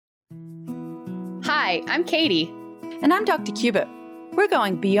Hi, I'm Katie. And I'm Dr. Cubitt. We're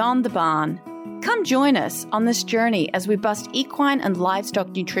going beyond the barn. Come join us on this journey as we bust equine and livestock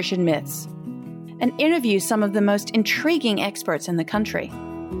nutrition myths and interview some of the most intriguing experts in the country.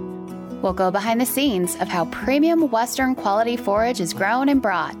 We'll go behind the scenes of how premium Western quality forage is grown and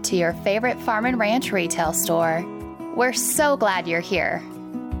brought to your favorite farm and ranch retail store. We're so glad you're here.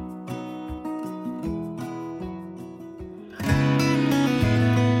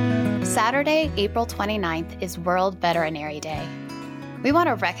 Saturday, April 29th is World Veterinary Day. We want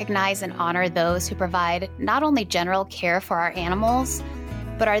to recognize and honor those who provide not only general care for our animals,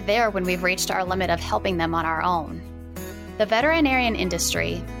 but are there when we've reached our limit of helping them on our own. The veterinarian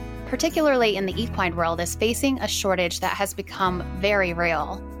industry, particularly in the equine world, is facing a shortage that has become very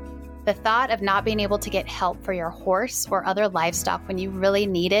real. The thought of not being able to get help for your horse or other livestock when you really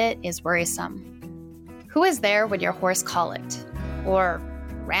need it is worrisome. Who is there when your horse colicked or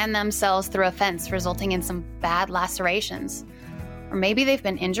ran themselves through a fence, resulting in some bad lacerations? Or maybe they've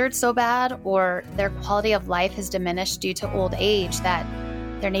been injured so bad or their quality of life has diminished due to old age that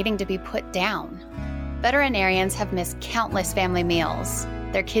they're needing to be put down. Veterinarians have missed countless family meals,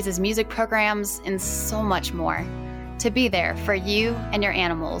 their kids' music programs, and so much more to be there for you and your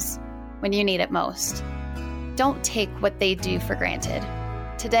animals when you need it most. Don't take what they do for granted.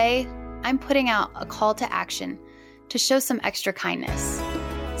 Today, I'm putting out a call to action to show some extra kindness.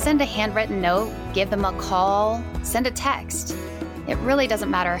 Send a handwritten note, give them a call, send a text. It really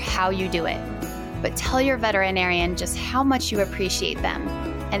doesn't matter how you do it, but tell your veterinarian just how much you appreciate them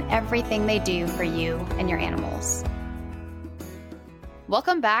and everything they do for you and your animals.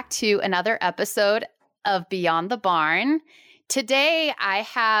 Welcome back to another episode of Beyond the Barn. Today, I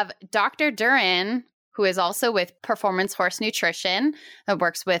have Dr. Duran, who is also with Performance Horse Nutrition and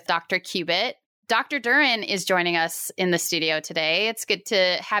works with Dr. Cubitt. Dr. Duran is joining us in the studio today. It's good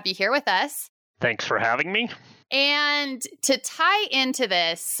to have you here with us. Thanks for having me. And to tie into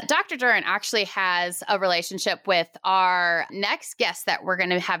this, Dr. Duran actually has a relationship with our next guest that we're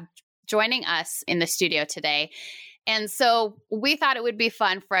going to have joining us in the studio today. And so we thought it would be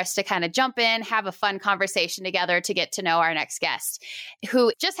fun for us to kind of jump in, have a fun conversation together to get to know our next guest,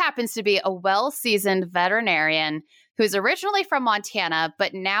 who just happens to be a well-seasoned veterinarian who's originally from Montana,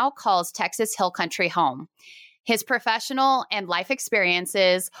 but now calls Texas Hill Country home. His professional and life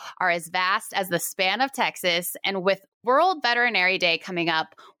experiences are as vast as the span of Texas, and with World Veterinary Day coming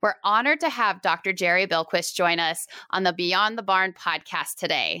up, we're honored to have Dr. Jerry Billquist join us on the Beyond the Barn podcast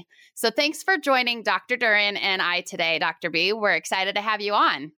today. So thanks for joining Dr. Duran and I today, Dr. B. We're excited to have you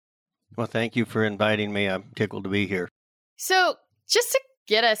on. Well, thank you for inviting me. I'm tickled to be here. So just to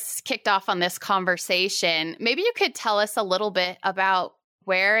get us kicked off on this conversation, maybe you could tell us a little bit about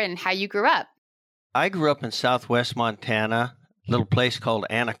where and how you grew up. I grew up in southwest Montana, a little place called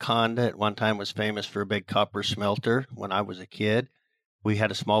Anaconda. At one time was famous for a big copper smelter when I was a kid. We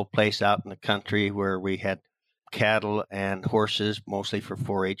had a small place out in the country where we had cattle and horses, mostly for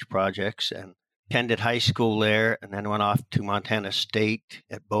 4-H projects, and attended high school there, and then went off to Montana State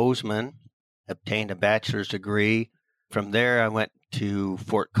at Bozeman, obtained a bachelor's degree. From there, I went to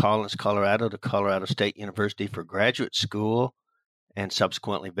Fort Collins, Colorado, to Colorado State University for graduate school, and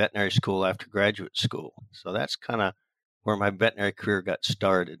subsequently veterinary school after graduate school. So that's kind of where my veterinary career got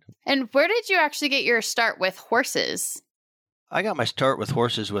started. And where did you actually get your start with horses? I got my start with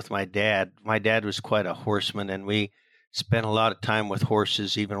horses with my dad. My dad was quite a horseman, and we spent a lot of time with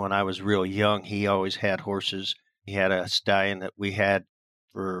horses. Even when I was real young, he always had horses. He had a stallion that we had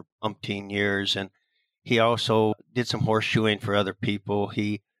for umpteen years, and he also did some horseshoeing for other people.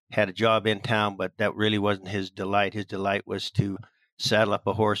 He had a job in town, but that really wasn't his delight. His delight was to saddle up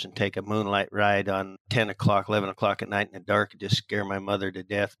a horse and take a moonlight ride on 10 o'clock, 11 o'clock at night in the dark and just scare my mother to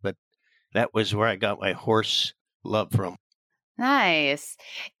death. But that was where I got my horse love from. Nice.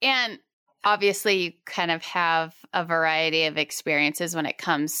 And obviously, you kind of have a variety of experiences when it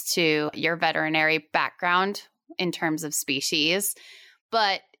comes to your veterinary background in terms of species.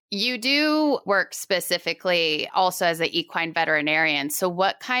 But you do work specifically also as an equine veterinarian. So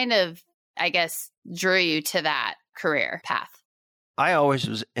what kind of, I guess, drew you to that career path? I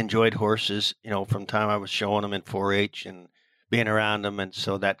always enjoyed horses, from time I was showing them in 4-H and being around them. And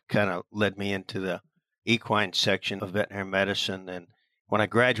so that kind of led me into the equine section of veterinary medicine. And when I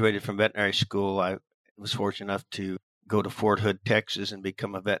graduated from veterinary school, I was fortunate enough to go to Fort Hood, Texas, and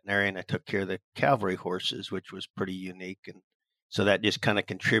become a veterinarian. I took care of the cavalry horses, which was pretty unique. And so that just kind of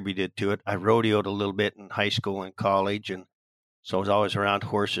contributed to it. I rodeoed a little bit in high school and college. And so I was always around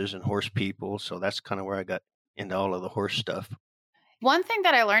horses and horse people. So that's kind of where I got into all of the horse stuff. One thing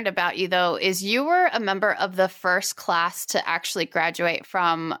that I learned about you, though, is you were a member of the first class to actually graduate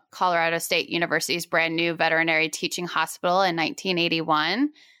from Colorado State University's brand new veterinary teaching hospital in 1981.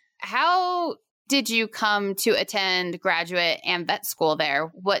 How did you come to attend graduate and vet school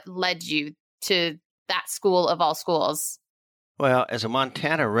there? What led you to that school of all schools? Well, as a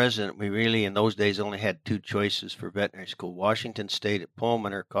Montana resident, we really in those days only had two choices for veterinary school: Washington State at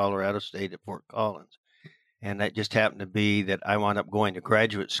Pullman or Colorado State at Fort Collins. And that just happened to be that I wound up going to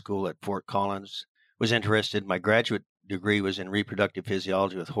graduate school at Fort Collins. Was interested. My graduate degree was in reproductive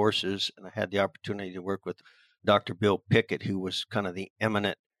physiology with horses, and I had the opportunity to work with Dr. Bill Pickett, who was kind of the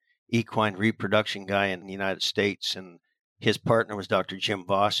eminent equine reproduction guy in the United States. And his partner was Dr. Jim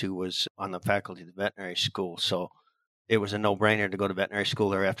Voss, who was on the faculty of the veterinary school. So it was a no-brainer to go to veterinary school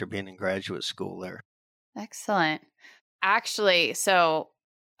there after being in graduate school there. Excellent. Actually, so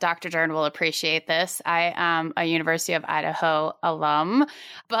Dr. Dern will appreciate this. I am a University of Idaho alum,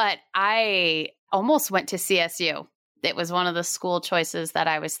 but I almost went to CSU. It was one of the school choices that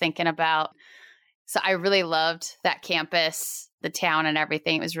I was thinking about. So I really loved that campus, the town and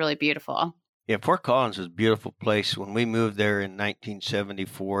everything. It was really beautiful. Yeah, Fort Collins was a beautiful place. When we moved there in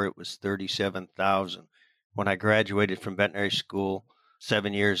 1974, it was 37,000. When I graduated from veterinary school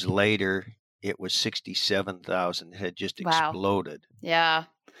 7 years later, it was 67,000. It had just exploded. Yeah.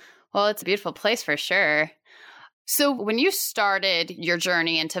 Well, it's a beautiful place for sure. So when you started your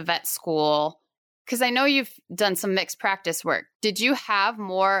journey into vet school, because I know you've done some mixed practice work, did you have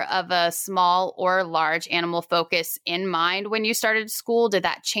more of a small or large animal focus in mind when you started school? Did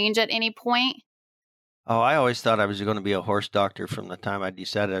that change at any point? Oh, I always thought I was going to be a horse doctor from the time I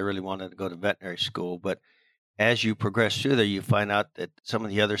decided I really wanted to go to veterinary school. But as you progress through there, you find out that some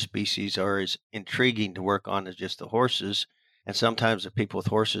of the other species are as intriguing to work on as just the horses. And sometimes the people with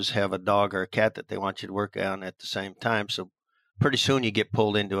horses have a dog or a cat that they want you to work on at the same time. So pretty soon you get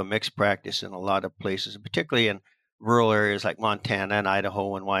pulled into a mixed practice in a lot of places, particularly in rural areas like Montana and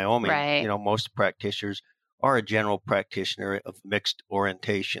Idaho and Wyoming. Right. You know, most practitioners are a general practitioner of mixed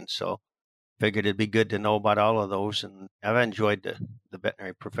orientation. So figured it'd be good to know about all of those. And I've enjoyed the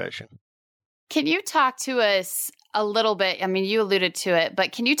veterinary profession. Can you talk to us a little bit? I mean, you alluded to it,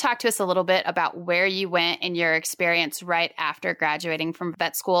 but can you talk to us a little bit about where you went in your experience right after graduating from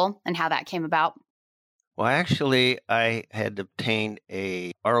vet school and how that came about? Well, actually, I had obtained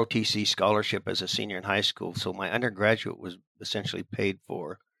a ROTC scholarship as a senior in high school. So my undergraduate was essentially paid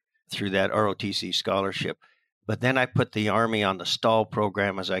for through that ROTC scholarship. But then I put the Army on the stall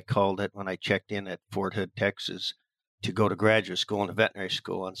program, as I called it, when I checked in at Fort Hood, Texas, to go to graduate school and veterinary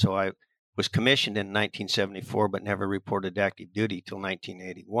school. And so I was commissioned in 1974, but never reported active duty till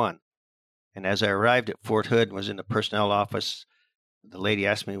 1981. And as I arrived at Fort Hood and was in the personnel office, the lady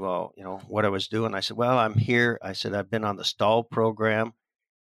asked me, well, you know, what I was doing. I said, well, I'm here. I said, I've been on the stall program.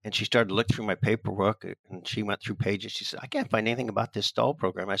 And she started to look through my paperwork, and she went through pages. She said, I can't find anything about this stall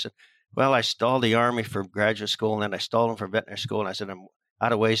program. I said, well, I stalled the Army for graduate school, and then I stalled them for veterinary school. And I said, I'm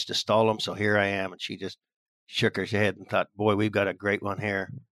out of ways to stall them, so here I am. And she just shook her head and thought, boy, we've got a great one here.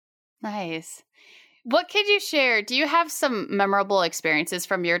 Nice. What could you share? Do you have some memorable experiences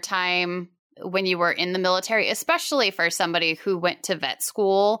from your time when you were in the military, especially for somebody who went to vet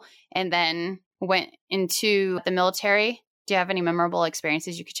school and then went into the military? Do you have any memorable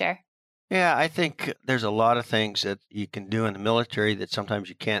experiences you could share? Yeah, I think there's a lot of things that you can do in the military that sometimes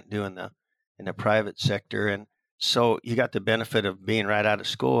you can't do in the private sector. And so you got the benefit of being right out of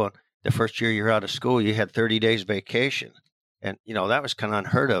school. And the first year you're out of school, you had 30 days vacation. And, you know, that was kind of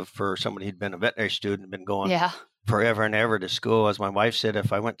unheard of for somebody who'd been a veterinary student and been going forever and ever to school. As my wife said,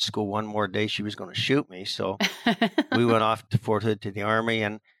 if I went to school one more day, she was going to shoot me. So we went off to Fort Hood to the Army.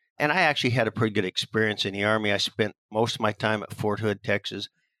 And I actually had a pretty good experience in the Army. I spent most of my time at Fort Hood, Texas.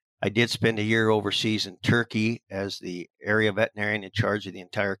 I did spend a year overseas in Turkey as the area veterinarian in charge of the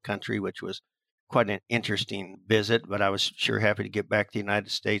entire country, which was quite an interesting visit. But I was sure happy to get back to the United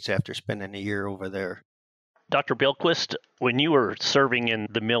States after spending a year over there. Dr. Billquist, when you were serving in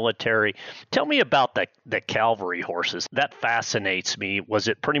the military, tell me about the cavalry horses. That fascinates me. Was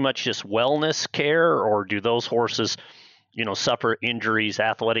it pretty much just wellness care, or do those horses, you know, suffer injuries,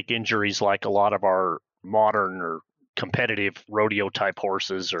 athletic injuries, like a lot of our modern or competitive rodeo type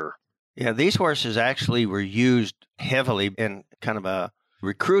horses? Or yeah, these horses actually were used heavily in kind of a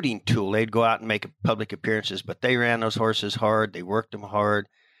recruiting tool. They'd go out and make public appearances, but they ran those horses hard. They worked them hard.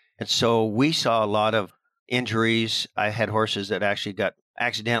 And so we saw a lot of injuries. I had horses that actually got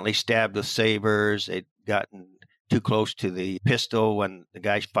accidentally stabbed with sabers. They'd gotten too close to the pistol when the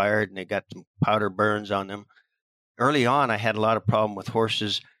guys fired, and they got some powder burns on them. Early on, I had a lot of problem with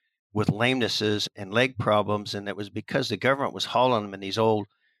horses with lamenesses and leg problems. And it was because the government was hauling them in these old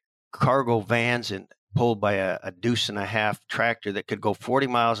cargo vans and pulled by a deuce and a half tractor that could go 40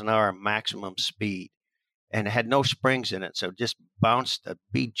 miles an hour maximum speed. And it had no springs in it. So it just bounced the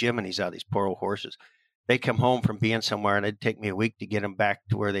beat jiminies out of these poor old horses. They'd come home from being somewhere and it'd take me a week to get them back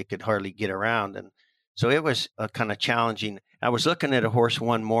to where they could hardly get around. And so it was kind of challenging. I was looking at a horse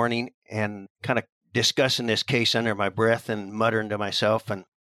one morning and kind of discussing this case under my breath and muttering to myself. And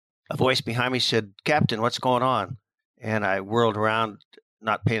a voice behind me said, "Captain, what's going on?" And I whirled around,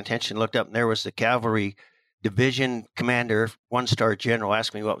 not paying attention, looked up, and there was the cavalry division commander, 1-star general,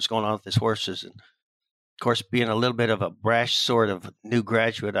 asking me what was going on with his horses. And of course, being a little bit of a brash sort of new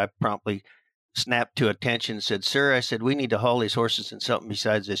graduate, I promptly snapped to attention and said, "Sir," I said, "we need to haul these horses in something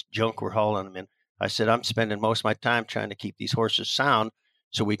besides this junk we're hauling them in." I said, "I'm spending most of my time trying to keep these horses sound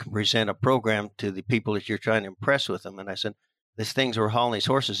so we can present a program to the people that you're trying to impress with them." And I said, "These things we're hauling these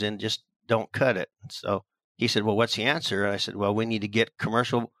horses in just don't cut it." And so he said, "Well, what's the answer?" And I said, "Well, we need to get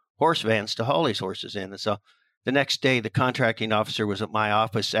commercial horse vans to haul these horses in." And so the next day, the contracting officer was at my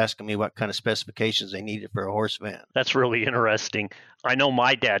office asking me what kind of specifications they needed for a horse van. That's really interesting. I know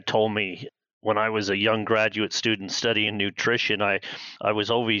my dad told me when I was a young graduate student studying nutrition, I was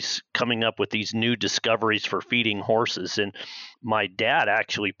always coming up with these new discoveries for feeding horses. And my dad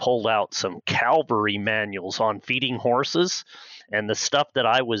actually pulled out some cavalry manuals on feeding horses. And the stuff that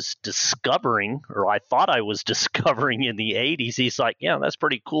I was discovering, or I thought I was discovering in the 80s, he's like, "Yeah, that's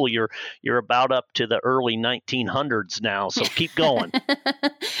pretty cool. You're about up to the early 1900s now, so keep going."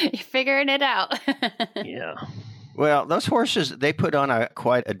 You're figuring it out. Yeah. Well, those horses, they put on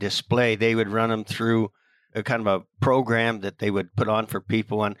quite a display. They would run them through a kind of a program that they would put on for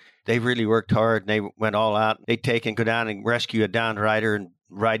people, and they really worked hard, and they went all out. They'd go down and rescue a downed rider and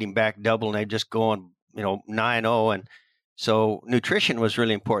ride him back double, and they'd just go on, 9-0. And so nutrition was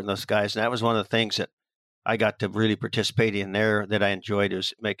really important to those guys, and that was one of the things that I got to really participate in there that I enjoyed,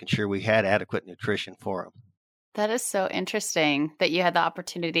 was making sure we had adequate nutrition for them. That is so interesting that you had the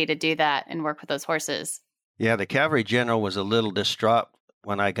opportunity to do that and work with those horses. Yeah, the cavalry general was a little distraught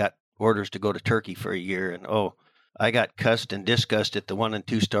when I got orders to go to Turkey for a year. And I got cussed and discussed at the 1- and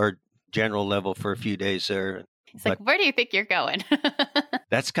 2-star general level for a few days there. It's like, where do you think you're going?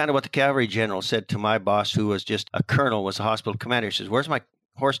 That's kind of what the cavalry general said to my boss, who was just a colonel, was a hospital commander. He says, "Where's my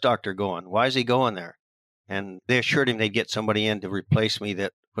horse doctor going? Why is he going there?" And they assured him they'd get somebody in to replace me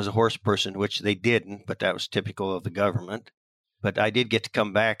that was a horse person, which they didn't, but that was typical of the government. But I did get to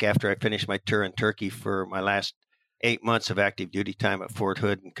come back after I finished my tour in Turkey for my last 8 months of active duty time at Fort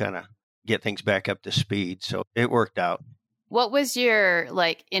Hood and kind of get things back up to speed. So it worked out. What was your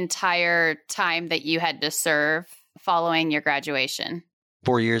entire time that you had to serve following your graduation?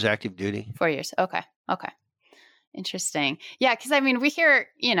 4 years active duty. 4 years. Okay. Interesting. Yeah. Cause we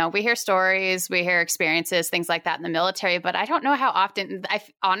hear stories, we hear experiences, things like that in the military, but I don't know how often.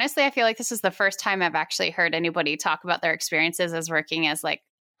 Honestly, I feel like this is the first time I've actually heard anybody talk about their experiences as working as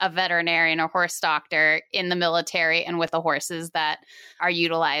a veterinarian or horse doctor in the military and with the horses that are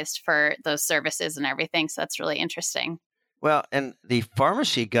utilized for those services and everything. So that's really interesting. Well, and the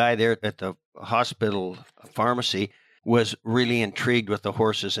pharmacy guy there at the hospital pharmacy was really intrigued with the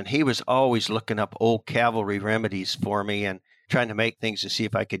horses, and he was always looking up old cavalry remedies for me and trying to make things to see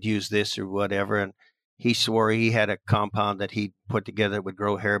if I could use this or whatever. And he swore he had a compound that he put together that would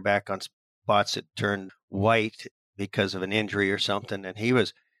grow hair back on spots that turned white because of an injury or something. And he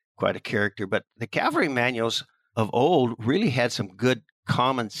was quite a character. But the cavalry manuals of old really had some good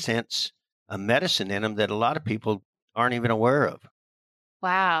common sense medicine in them that a lot of people aren't even aware of.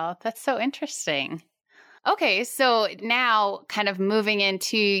 Wow, that's so interesting. Okay, so now kind of moving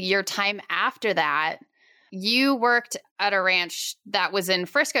into your time after that, you worked at a ranch that was in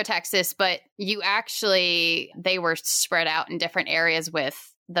Frisco, Texas, but they were spread out in different areas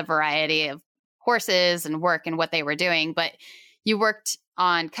with the variety of horses and work and what they were doing. But you worked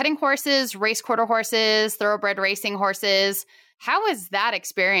on cutting horses, race quarter horses, thoroughbred racing horses. How was that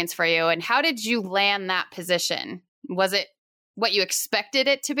experience for you? And how did you land that position? Was it what you expected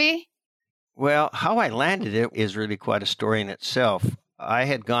it to be? Well, how I landed it is really quite a story in itself. I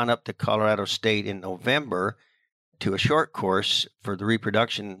had gone up to Colorado State in November to a short course for the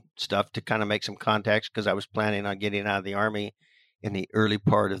reproduction stuff to kind of make some contacts because I was planning on getting out of the Army in the early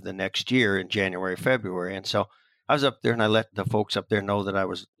part of the next year in January, February. And so I was up there and I let the folks up there know that I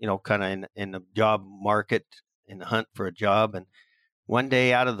was, kind of in the job market, in the hunt for a job. And one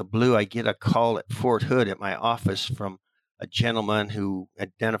day out of the blue, I get a call at Fort Hood at my office from a gentleman who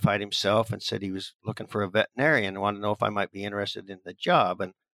identified himself and said he was looking for a veterinarian and wanted to know if I might be interested in the job.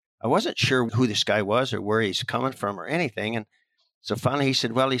 And I wasn't sure who this guy was or where he's coming from or anything. And So finally he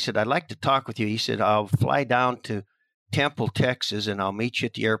said, I'd like to talk with you. He said, I'll fly down to Temple, Texas, and I'll meet you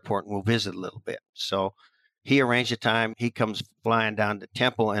at the airport and we'll visit a little bit. So he arranged a time. He comes flying down to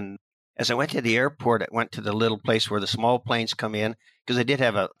Temple. And as I went to the airport, I went to the little place where the small planes come in, because they did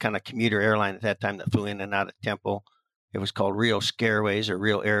have a kind of commuter airline at that time that flew in and out of Temple. It was called Real Scareways or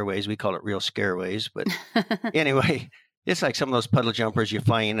Real Airways. We call it Real Scareways. But anyway, it's like some of those puddle jumpers you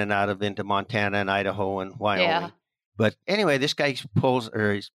fly in and out of into Montana and Idaho and Wyoming. Yeah. But anyway, this guy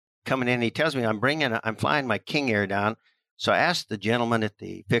he's coming in. He tells me I'm flying my King Air down. So I asked the gentleman at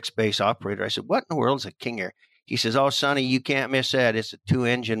the fixed base operator, I said, what in the world is a King Air? He says, oh, Sonny, you can't miss that. It's a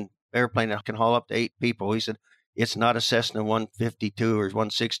 2-engine airplane that can haul up to 8 people. He said, it's not a Cessna 152 or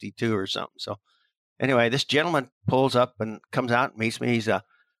 162 or something. So anyway, this gentleman pulls up and comes out and meets me. He's a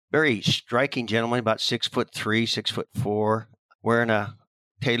very striking gentleman, about 6'3", 6'4", wearing a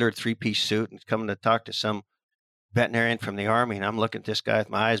tailored 3-piece suit, and coming to talk to some veterinarian from the Army. And I'm looking at this guy with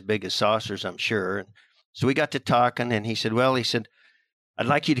my eyes big as saucers, I'm sure. And so we got to talking, and he said, I'd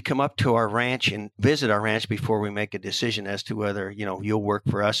like you to come up to our ranch and visit our ranch before we make a decision as to whether, you'll work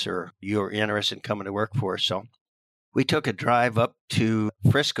for us or you're interested in coming to work for us. So we took a drive up to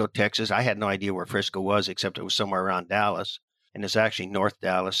Frisco, Texas. I had no idea where Frisco was, except it was somewhere around Dallas, and it's actually North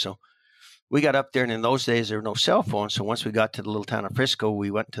Dallas. So we got up there, and in those days, there were no cell phones. So once we got to the little town of Frisco,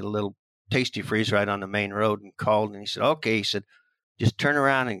 we went to the little Tasty Freeze right on the main road and called, and he said, okay, he said, just turn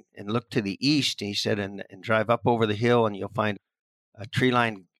around and look to the east, and he said, and drive up over the hill, and you'll find a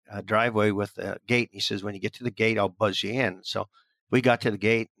tree-lined driveway with a gate. He says, when you get to the gate, I'll buzz you in. So we got to the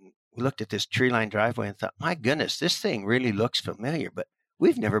gate, and we looked at this tree-lined driveway and thought, my goodness, this thing really looks familiar, but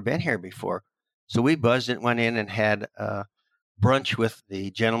we've never been here before. So we buzzed it, went in and had brunch with the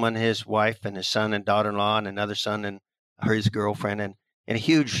gentleman, his wife, and his son and daughter-in-law, and another son and his girlfriend, and a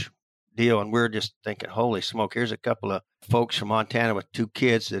huge deal. And we're just thinking, holy smoke, here's a couple of folks from Montana with 2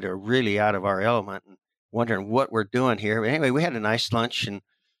 kids that are really out of our element and wondering what we're doing here. But anyway, we had a nice lunch and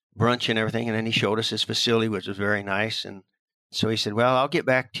brunch and everything. And then he showed us his facility, which was very nice. And so he said, well, I'll get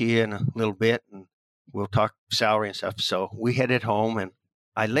back to you in a little bit and we'll talk salary and stuff. So we headed home, and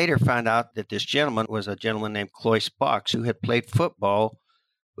I later found out that this gentleman was a gentleman named Cloyce Box, who had played football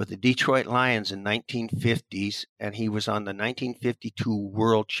with the Detroit Lions in 1950s, and he was on the 1952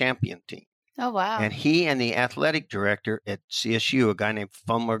 World Champion team. Oh, wow. And he and the athletic director at CSU, a guy named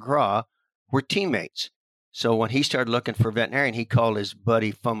Fum McGraw, were teammates. So when he started looking for a veterinarian, he called his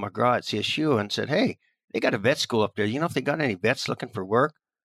buddy Fum McGraw at CSU and said, hey, they got a vet school up there. You know if they got any vets looking for work?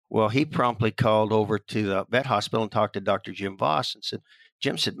 Well, he promptly called over to the vet hospital and talked to Dr. Jim Voss and said,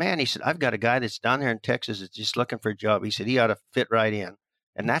 Jim said, man, he said, I've got a guy that's down there in Texas that's just looking for a job. He said, he ought to fit right in.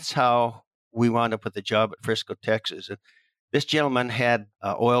 And that's how we wound up with the job at Frisco, Texas. And this gentleman had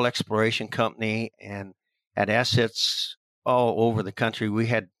an oil exploration company and had assets all over the country. We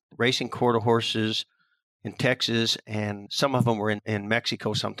had racing quarter horses in Texas, and some of them were in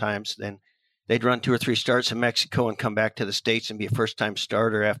Mexico sometimes. Then they'd run 2 or 3 starts in Mexico and come back to the States and be a first-time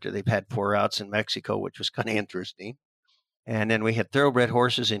starter after they've had 4 outs in Mexico, which was kind of interesting. And then we had thoroughbred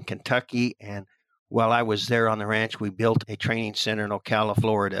horses in Kentucky. And while I was there on the ranch, we built a training center in Ocala,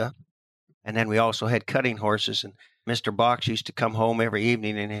 Florida. And then we also had cutting horses. And Mr. Box used to come home every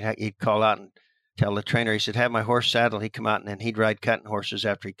evening, and he'd call out and tell the trainer, he said, have my horse saddled. He'd come out, and then he'd ride cutting horses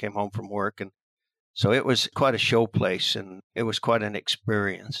after he came home from work. And so it was quite a show place, and it was quite an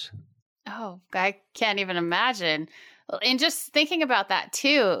experience. Oh, I can't even imagine. And just thinking about that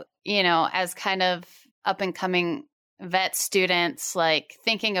too, as kind of up and coming vet students, like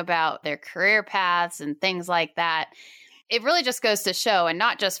thinking about their career paths and things like that, it really just goes to show, and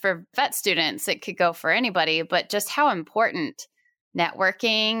not just for vet students, it could go for anybody, but just how important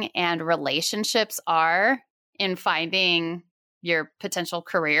networking and relationships are in finding your potential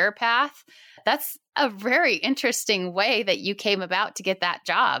career path. That's a very interesting way that you came about to get that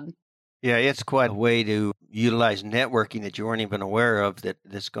job. Yeah, it's quite a way to utilize networking that you weren't even aware of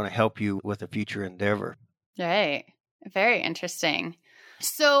that's going to help you with a future endeavor. Right. Very interesting.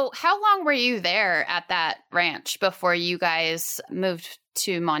 So how long were you there at that ranch before you guys moved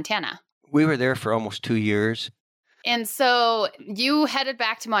to Montana? We were there for almost 2 years. And so you headed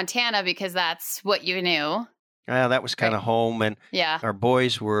back to Montana because that's what you knew. Well, that was kind of home. And yeah, our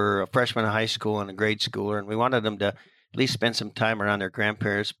boys were a freshman in high school and a grade schooler, and we wanted them to at least spend some time around their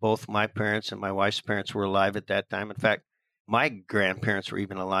grandparents. Both my parents and my wife's parents were alive at that time. In fact, my grandparents were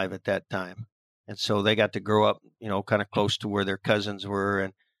even alive at that time. And so they got to grow up, kind of close to where their cousins were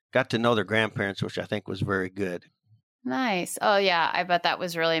and got to know their grandparents, which I think was very good. Nice. Oh, yeah. I bet that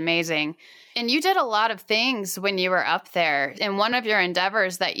was really amazing. And you did a lot of things when you were up there. And one of your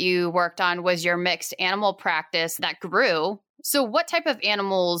endeavors that you worked on was your mixed animal practice that grew So what type of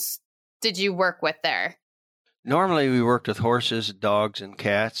animals did you work with there? Normally, we worked with horses, dogs, and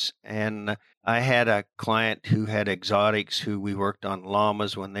cats. And I had a client who had exotics who we worked on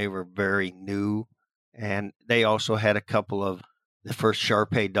llamas when they were very new. And they also had a couple of the first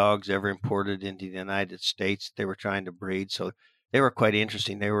Shar-Pei dogs ever imported into the United States. They were trying to breed. So they were quite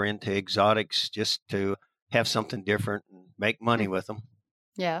interesting. They were into exotics just to have something different and make money with them.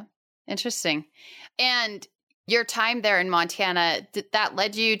 Yeah. Interesting. And your time there in Montana, that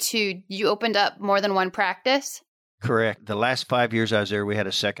led you opened up more than one practice? Correct. The last 5 years I was there, we had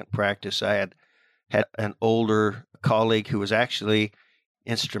a second practice. I had an older colleague who was actually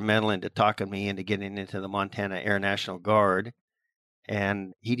instrumental into talking me into getting into the Montana Air National Guard.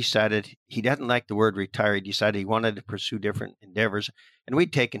 And he decided he doesn't like the word retire. He decided he wanted to pursue different endeavors. And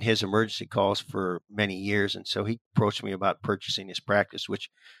we'd taken his emergency calls for many years. And so he approached me about purchasing his practice, which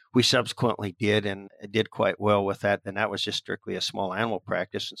we subsequently did and did quite well with that. And that was just strictly a small animal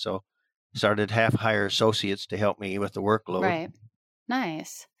practice. And so started half hire associates to help me with the workload. Right.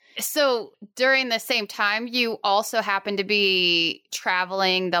 Nice. So during the same time, you also happened to be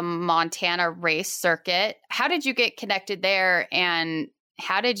traveling the Montana race circuit. How did you get connected there, and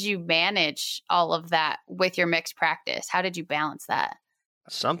how did you manage all of that with your mixed practice? How did you balance that?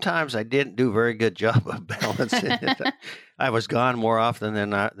 Sometimes I didn't do a very good job of balancing it. I was gone more often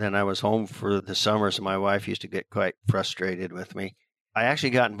than I was home for the summers, and my wife used to get quite frustrated with me. I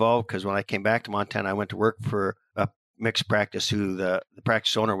actually got involved because when I came back to Montana, I went to work for a mixed practice who the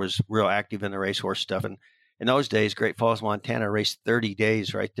practice owner was real active in the racehorse stuff. And in those days, Great Falls, Montana raced 30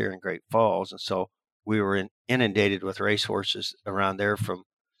 days right there in Great Falls. And so we were inundated with racehorses around there from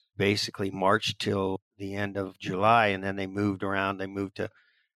basically March till the end of July. And then they moved around. They moved to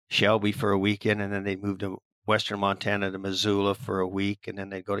Shelby for a weekend, and then they moved to Western Montana to Missoula for a week. And then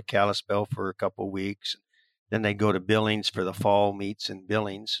they'd go to Kalispell for a couple of weeks. Then they'd go to Billings for the fall meets in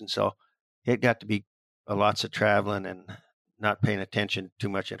Billings. And so it got to be lots of traveling and not paying attention too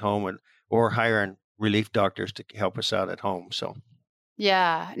much at home, or hiring relief doctors to help us out at home. So,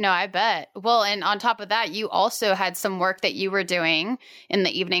 yeah, no, I bet. Well, and on top of that, you also had some work that you were doing in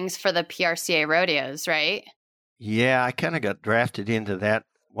the evenings for the PRCA rodeos, right? Yeah, I kind of got drafted into that.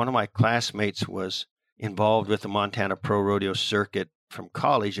 One of my classmates was involved with the Montana Pro Rodeo circuit from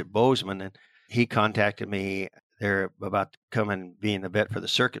college at Bozeman, and he contacted me there about coming being a vet for the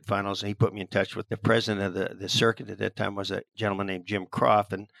circuit finals, and he put me in touch with the president of the circuit at that time was a gentleman named Jim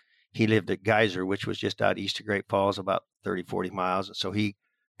Croft, and he lived at Geyser, which was just out east of Great Falls, about 30, 40 miles. And so he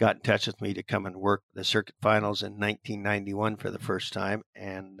got in touch with me to come and work the circuit finals in 1991 for the first time.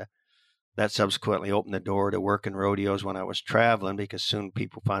 And that subsequently opened the door to working rodeos when I was traveling, because soon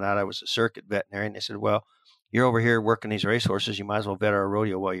people found out I was a circuit veterinarian. They said, well, you're over here working these racehorses. You might as well vet our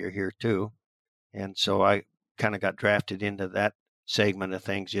rodeo while you're here too. And so I kind of got drafted into that segment of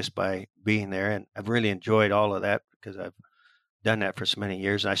things just by being there. And I've really enjoyed all of that because I've done that for so many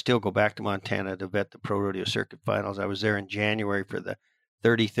years. And I still go back to Montana to vet the Pro Rodeo Circuit Finals. I was there in January for the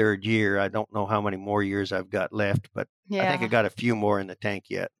 33rd year. I don't know how many more years I've got left, but I think I got a few more in the tank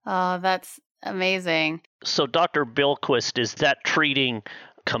yet. Oh, that's amazing. So Dr. Billquist, is that treating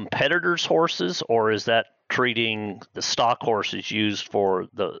competitors' horses, or is that treating the stock horses used for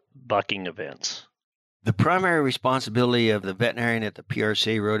the bucking events? The primary responsibility of the veterinarian at the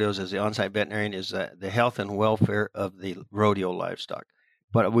PRCA rodeos as the on-site veterinarian is the health and welfare of the rodeo livestock.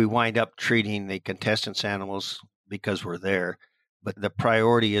 But we wind up treating the contestants' animals because we're there. But the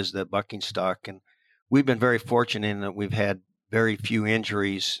priority is the bucking stock. And we've been very fortunate in that we've had very few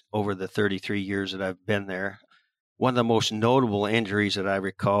injuries over the 33 years that I've been there. One of the most notable injuries that I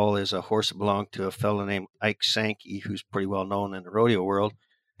recall is a horse that belonged to a fellow named Ike Sankey, who's pretty well known in the rodeo world.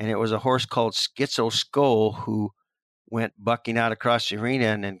 And it was a horse called Schizo Skull who went bucking out across the arena.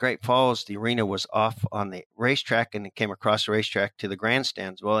 And in Great Falls, the arena was off on the racetrack, and it came across the racetrack to the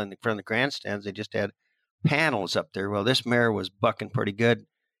grandstands. Well, in front of the grandstands, they just had panels up there. Well, this mare was bucking pretty good,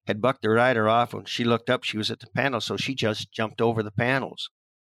 had bucked the rider off. When she looked up, she was at the panel, so she just jumped over the panels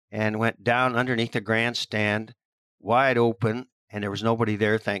and went down underneath the grandstand, wide open, and there was nobody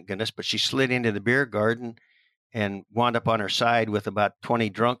there, thank goodness. But she slid into the beer garden and wound up on her side with about 20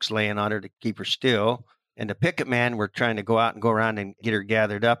 drunks laying on her to keep her still. And the picket men were trying to go out and go around and get her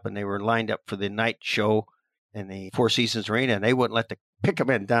gathered up, and they were lined up for the night show in the Four Seasons Arena, and they wouldn't let the picket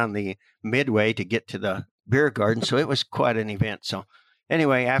men down the midway to get to the beer garden. So it was quite an event. So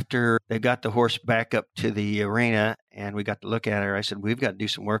anyway, after they got the horse back up to the arena and we got to look at her, I said, we've got to do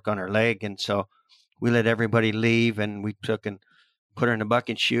some work on her leg. And so we let everybody leave, and we took and put her in a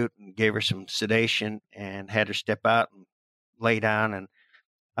bucking chute and gave her some sedation and had her step out and lay down. And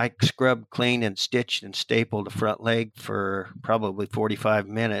I scrubbed, cleaned, and stitched and stapled the front leg for probably 45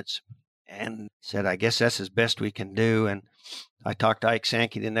 minutes and said, I guess that's as best we can do. And I talked to Ike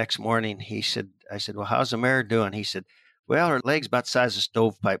Sankey the next morning. I said, well, how's the mare doing? He said, well, her leg's about the size of a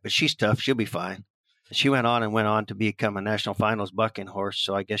stovepipe, but she's tough. She'll be fine. She went on to become a national finals bucking horse.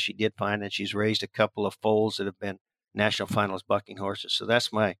 So I guess she did fine. And she's raised a couple of foals that have been national finals bucking horses. So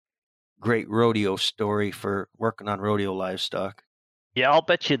that's my great rodeo story for working on rodeo livestock. Yeah, I'll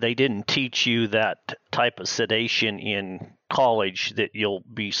bet you they didn't teach you that type of sedation in college, that you'll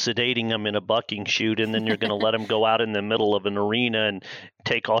be sedating them in a bucking chute and then you're going to let them go out in the middle of an arena and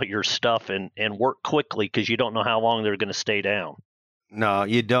take all your stuff and work quickly because you don't know how long they're going to stay down. No,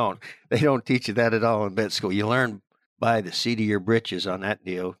 you don't. They don't teach you that at all in vet school. You learn by the seat of your britches on that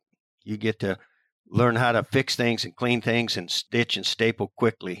deal. You get to learn how to fix things and clean things and stitch and staple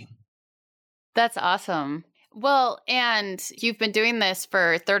quickly. That's awesome. Well, and you've been doing this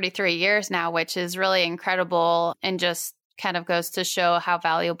for 33 years now, which is really incredible and just kind of goes to show how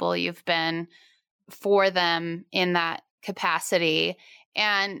valuable you've been for them in that capacity.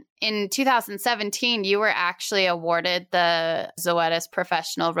 And in 2017, you were actually awarded the Zoetis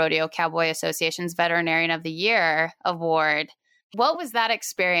Professional Rodeo Cowboy Association's Veterinarian of the Year award. What was that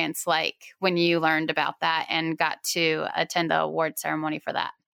experience like when you learned about that and got to attend the award ceremony for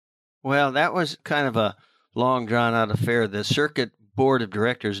that? Well, that was kind of a long drawn out affair. The circuit board of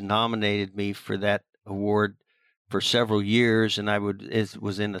directors nominated me for that award for several years, and it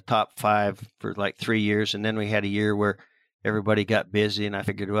was in the top 5 for like 3 years. And then we had a year where everybody got busy, and I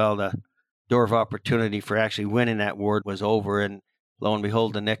figured, well, the door of opportunity for actually winning that award was over. And lo and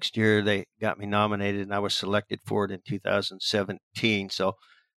behold, the next year they got me nominated, and I was selected for it in 2017. So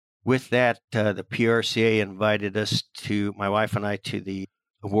with that, the PRCA invited us my wife and I, to the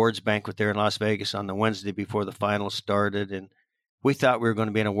awards banquet there in Las Vegas on the Wednesday before the finals started. And we thought we were going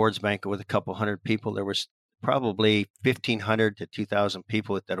to be an awards banquet with a couple hundred people. There was probably 1,500 to 2,000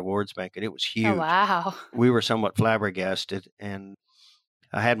 people at that awards banquet. It was huge. Oh, wow. We were somewhat flabbergasted. And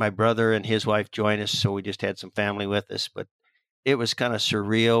I had my brother and his wife join us, so we just had some family with us. But it was kind of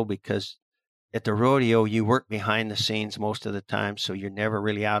surreal because at the rodeo, you work behind the scenes most of the time, so you're never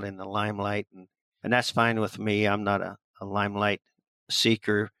really out in the limelight. And that's fine with me. I'm not a limelight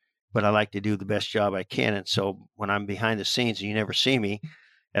seeker, but I like to do the best job I can. And so when I'm behind the scenes and you never see me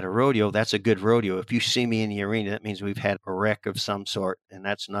at a rodeo, that's a good rodeo. If you see me in the arena, that means we've had a wreck of some sort, and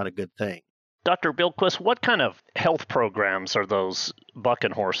that's not a good thing. Dr. Billquist, what kind of health programs are those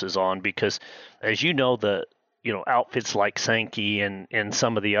bucking horses on? Because as you know, outfits like Sankey and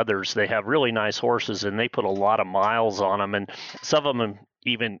some of the others, they have really nice horses and they put a lot of miles on them. And some of them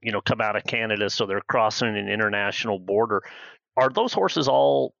even, come out of Canada, so they're crossing an international border. Are those horses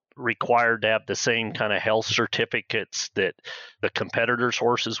all required to have the same kind of health certificates that the competitors'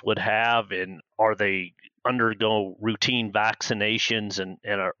 horses would have? And are they undergo routine vaccinations and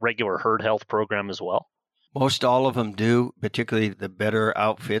a regular herd health program as well? Most all of them do, particularly the better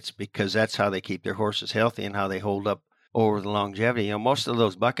outfits, because that's how they keep their horses healthy and how they hold up over the longevity. Most of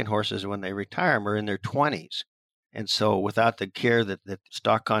those bucking horses, when they retire them, are in their 20s. And so without the care that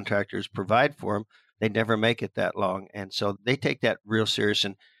stock contractors provide for them, they never make it that long. And so they take that real serious.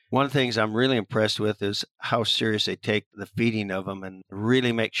 And one of the things I'm really impressed with is how serious they take the feeding of them and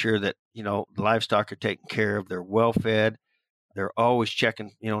really make sure that, the livestock are taken care of. They're well fed. They're always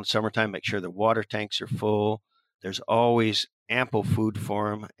checking, in summertime, make sure the water tanks are full. There's always ample food for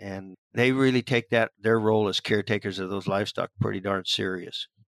them. And they really take their role as caretakers of those livestock pretty darn serious.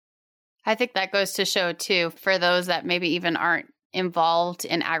 I think that goes to show, too, for those that maybe even aren't involved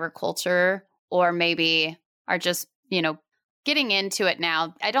in agriculture or maybe are just, getting into it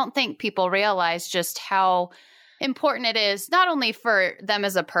now. I don't think people realize just how important it is, not only for them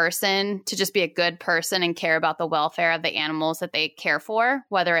as a person to just be a good person and care about the welfare of the animals that they care for,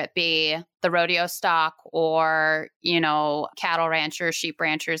 whether it be the rodeo stock or, cattle ranchers, sheep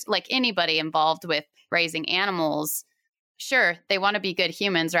ranchers, like anybody involved with raising animals. Sure, they want to be good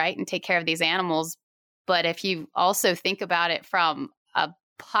humans, right? And take care of these animals. But if you also think about it from a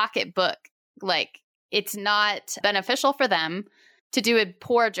pocketbook, like it's not beneficial for them to do a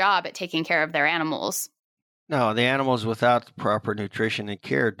poor job at taking care of their animals. No, the animals without the proper nutrition and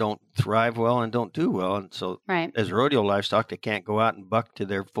care don't thrive well and don't do well. And so as rodeo livestock, they can't go out and buck to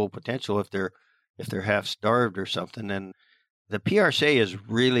their full potential if they're half starved or something. And the PRCA is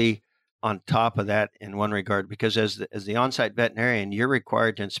really on top of that in one regard, because as the on-site veterinarian, you're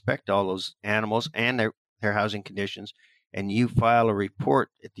required to inspect all those animals and their housing conditions, and you file a report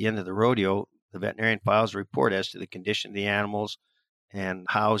at the end of the rodeo. The veterinarian files a report as to the condition of the animals and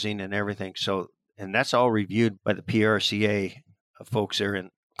housing and everything. So, and that's all reviewed by the PRCA folks there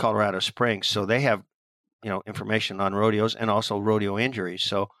in Colorado Springs. So they have, information on rodeos and also rodeo injuries.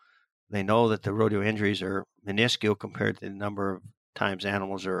 So they know that the rodeo injuries are minuscule compared to the number of times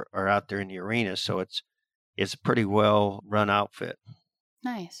animals are out there in the arena. So it's a pretty well run outfit.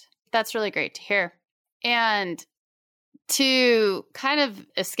 Nice. That's really great to hear. And to kind of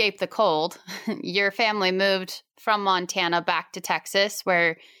escape the cold, your family moved from Montana back to Texas,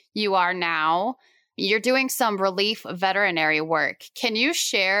 where you are now. You're doing some relief veterinary work. Can you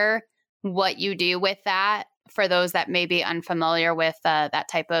share what you do with that for those that may be unfamiliar with that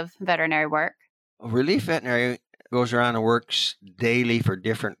type of veterinary work? Relief veterinary goes around and works daily for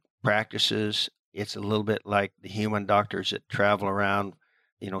different practices. It's a little bit like the human doctors that travel around.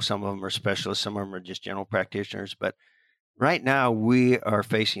 Some of them are specialists, some of them are just general practitioners. But right now, we are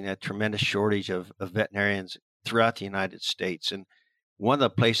facing a tremendous shortage of veterinarians throughout the United States. And one of the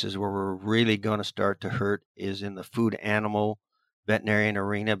places where we're really going to start to hurt is in the food animal veterinarian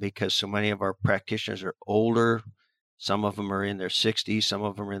arena, because so many of our practitioners are older. Some of them are in their 60s, some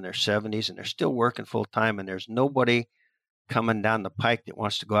of them are in their 70s, and they're still working full time. And there's nobody coming down the pike that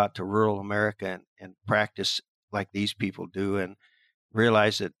wants to go out to rural America and practice like these people do, and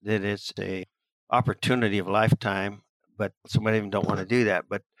realize that it's a opportunity of a lifetime, but so many of them don't want to do that.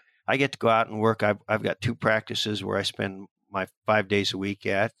 But I get to go out and work. I've got 2 practices where I spend my 5 days a week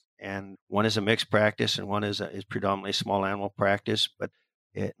at, and one is a mixed practice and one is predominantly small animal practice, but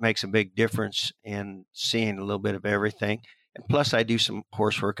it makes a big difference in seeing a little bit of everything. And plus I do some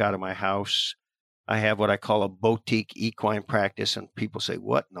horse work out of my house. I have what I call a boutique equine practice, and people say,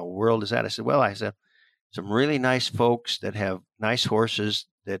 "What in the world is that?" I said, some really nice folks that have nice horses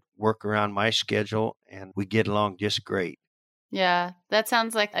that work around my schedule, and we get along just great. Yeah, that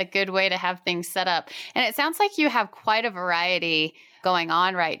sounds like a good way to have things set up. And it sounds like you have quite a variety going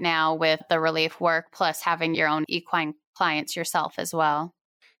on right now with the relief work, plus having your own equine clients yourself as well.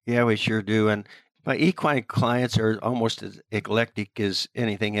 Yeah, we sure do. And my equine clients are almost as eclectic as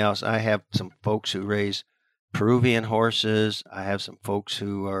anything else. I have some folks who raise Peruvian horses. I have some folks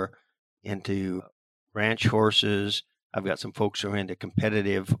who are into ranch horses. I've got some folks who are into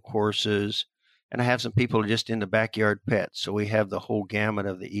competitive horses. And I have some people just into backyard pets. So we have the whole gamut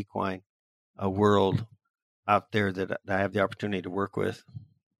of the equine world out there that I have the opportunity to work with.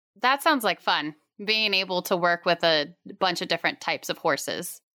 That sounds like fun, being able to work with a bunch of different types of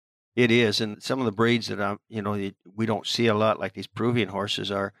horses. It is. And some of the breeds that we don't see a lot, like these Peruvian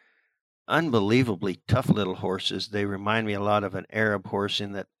horses, are unbelievably tough little horses. They remind me a lot of an Arab horse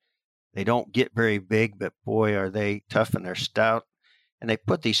in that they don't get very big, but boy, are they tough and they're stout. And they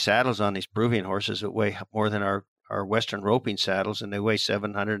put these saddles on these Peruvian horses that weigh more than our Western roping saddles, and they weigh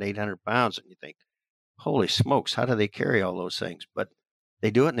 700, 800 pounds. And you think, holy smokes, how do they carry all those things? But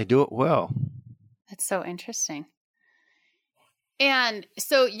they do it, and they do it well. That's so interesting. And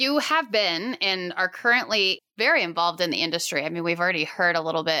so you have been and are currently very involved in the industry. I mean, we've already heard a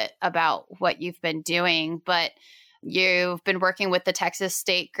little bit about what you've been doing, but you've been working with the Texas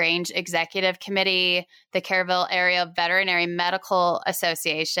State Grange Executive Committee, the Caryville Area Veterinary Medical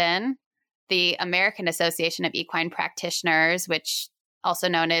Association, the American Association of Equine Practitioners, which also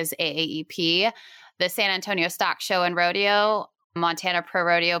known as AAEP, the San Antonio Stock Show and Rodeo, Montana Pro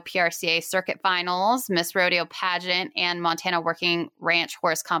Rodeo PRCA Circuit Finals, Miss Rodeo Pageant, and Montana Working Ranch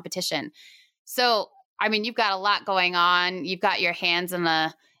Horse Competition. So, I mean, you've got a lot going on. You've got your hands in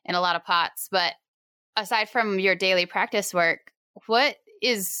a lot of pots, but aside from your daily practice work, what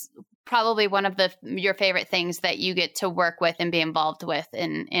is probably one of your favorite things that you get to work with and be involved with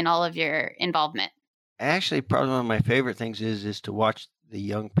in all of your involvement? Actually, probably one of my favorite things is to watch the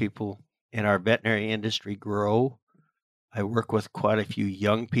young people in our veterinary industry grow. I work with quite a few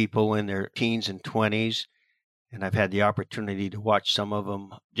young people in their teens and 20s, and I've had the opportunity to watch some of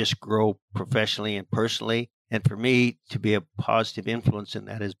them just grow professionally and personally. And for me, to be a positive influence in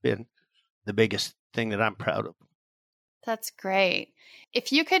that has been the biggest thing that I'm proud of. That's great.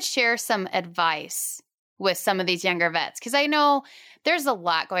 If you could share some advice with some of these younger vets, because I know there's a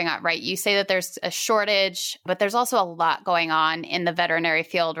lot going on, right? You say that there's a shortage, but there's also a lot going on in the veterinary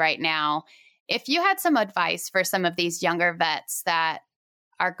field right now. If you had some advice for some of these younger vets that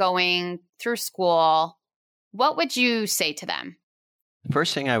are going through school, what would you say to them? The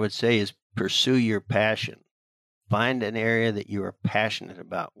first thing I would say is pursue your passion. Find an area that you are passionate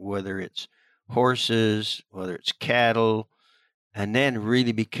about, whether it's horses, whether it's cattle, and then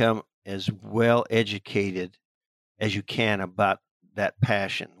really become as well educated as you can about that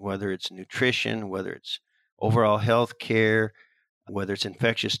passion, whether it's nutrition, whether it's overall health care, whether it's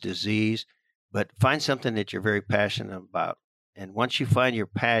infectious disease. But find something that you're very passionate about. And once you find your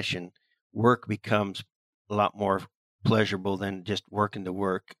passion, work becomes a lot more pleasurable than just working to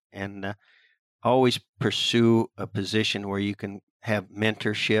work. And always pursue a position where you can have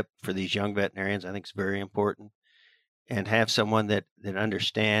mentorship for these young veterinarians. I think it's very important. And have someone that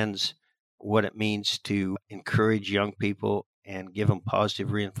understands what it means to encourage young people and give them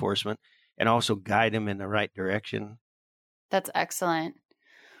positive reinforcement and also guide them in the right direction. That's excellent.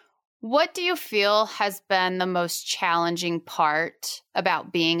 What do you feel has been the most challenging part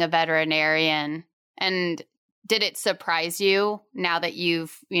about being a veterinarian? And did it surprise you now that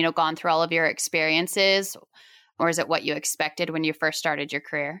you've, gone through all of your experiences? Or is it what you expected when you first started your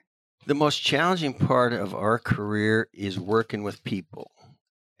career? The most challenging part of our career is working with people.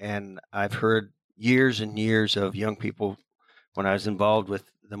 And I've heard years and years of young people when I was involved with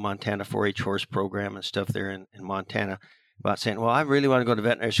the Montana 4-H horse program and stuff there in Montana about saying, well, I really want to go to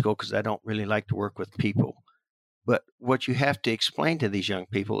veterinary school because I don't really like to work with people. But what you have to explain to these young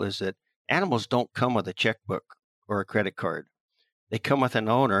people is that animals don't come with a checkbook or a credit card. They come with an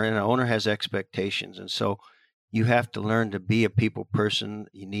owner, and an owner has expectations. And so you have to learn to be a people person.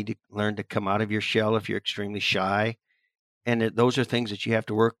 You need to learn to come out of your shell if you're extremely shy. And those are things that you have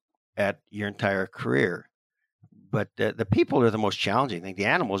to work at your entire career. But the people are the most challenging thing. The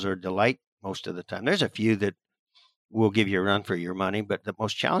animals are a delight most of the time. There's a few that will give you a run for your money, but the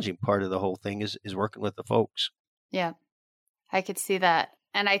most challenging part of the whole thing is working with the folks. Yeah, I could see that.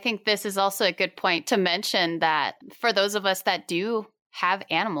 And I think this is also a good point to mention that for those of us that do have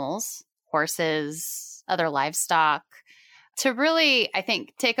animals, horses, other livestock, to really, I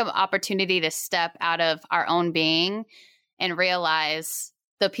think, take an opportunity to step out of our own being and realize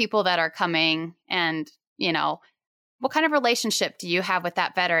the people that are coming and, what kind of relationship do you have with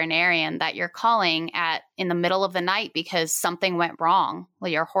that veterinarian that you're calling at in the middle of the night because something went wrong,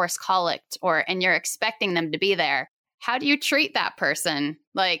 well, your horse colicked, and you're expecting them to be there? How do you treat that person?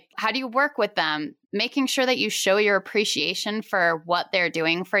 How do you work with them? Making sure that you show your appreciation for what they're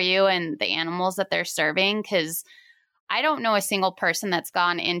doing for you and the animals that they're serving. Because I don't know a single person that's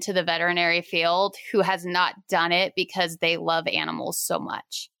gone into the veterinary field who has not done it because they love animals so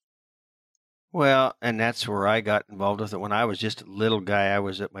much. Well, and that's where I got involved with it. When I was just a little guy, I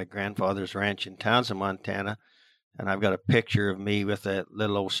was at my grandfather's ranch in Townsend, Montana, and I've got a picture of me with a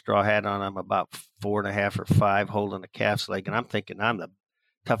little old straw hat on. I'm about 4.5 or 5 holding a calf's leg, and I'm thinking I'm the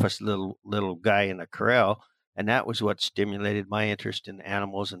toughest little guy in the corral. And that was what stimulated my interest in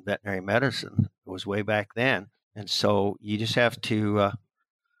animals and veterinary medicine. It was way back then. And so you just have to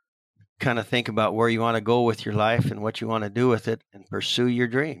kind of think about where you want to go with your life and what you want to do with it and pursue your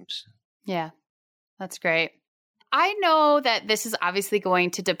dreams. Yeah. That's great. I know that this is obviously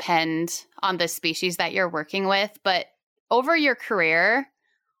going to depend on the species that you're working with, but over your career,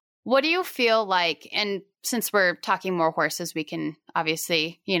 what do you feel like, and since we're talking more horses, we can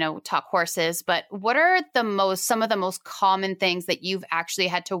obviously, talk horses, but what are some of the most common things that you've actually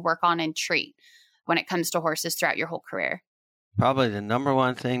had to work on and treat when it comes to horses throughout your whole career? Probably the number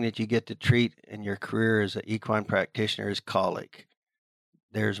one thing that you get to treat in your career as an equine practitioner is colic.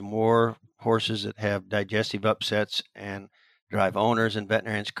 There's more horses that have digestive upsets and drive owners and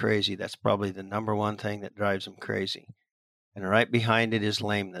veterinarians crazy. That's probably the number one thing that drives them crazy. And right behind it is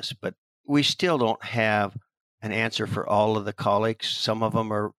lameness. But we still don't have an answer for all of the colics. Some of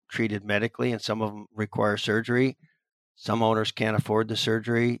them are treated medically and some of them require surgery. Some owners can't afford the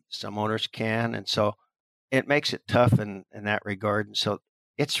surgery. Some owners can. And so it makes it tough in that regard. And so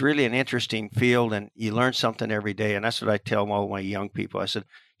it's really an interesting field, and you learn something every day. And that's what I tell all my young people. I said,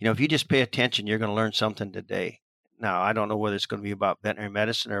 if you just pay attention, you're going to learn something today. Now, I don't know whether it's going to be about veterinary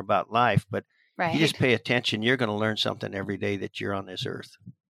medicine or about life, but if you just pay attention, you're going to learn something every day that you're on this earth.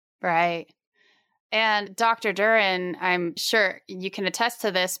 Right. And Dr. Duren, I'm sure you can attest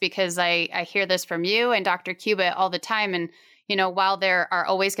to this because I hear this from you and Dr. Cubitt all the time. And, while there are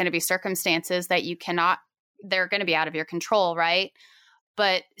always going to be circumstances that they're going to be out of your control, right?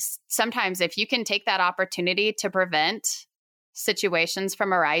 But sometimes if you can take that opportunity to prevent situations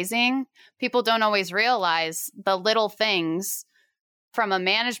from arising, people don't always realize the little things from a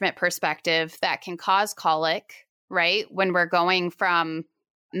management perspective that can cause colic, right? When we're going from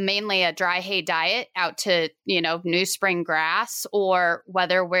mainly a dry hay diet out to, new spring grass, or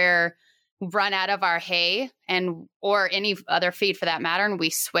whether we're run out of our hay or any other feed for that matter, and we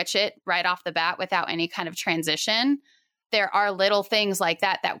switch it right off the bat without any kind of transition. There are little things like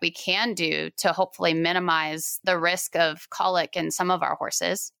that we can do to hopefully minimize the risk of colic in some of our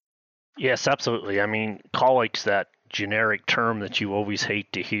horses. Yes, absolutely. I mean, colics that generic term that you always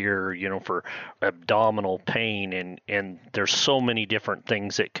hate to hear, for abdominal pain. And there's so many different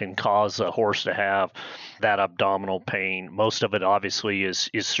things that can cause a horse to have that abdominal pain. Most of it obviously is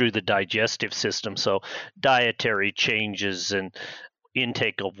through the digestive system. So dietary changes and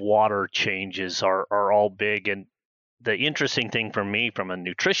intake of water changes are all big. And the interesting thing for me from a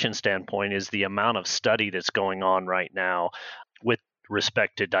nutrition standpoint is the amount of study that's going on right now with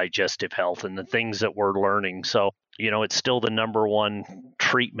respect to digestive health and the things that we're learning. So, it's still the number one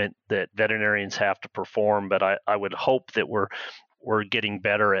treatment that veterinarians have to perform, but I would hope that we're getting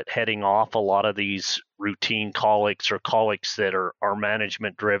better at heading off a lot of these routine colics or colics that are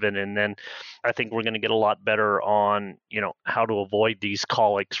management driven. And then I think we're going to get a lot better on, how to avoid these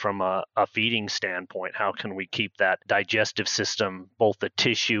colics from a feeding standpoint. How can we keep that digestive system, both the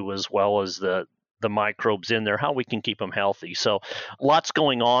tissue as well as the microbes in there, how we can keep them healthy. So lots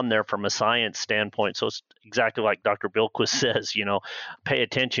going on there from a science standpoint. So it's exactly like Dr. Billquist says, pay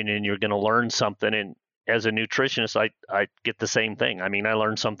attention and you're going to learn something. And as a nutritionist, I get the same thing. I mean, I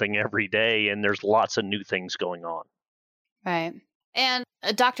learn something every day and there's lots of new things going on. Right. And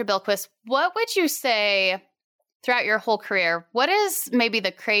Dr. Billquist, what would you say throughout your whole career, what is maybe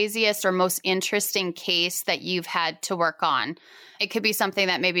the craziest or most interesting case that you've had to work on? It could be something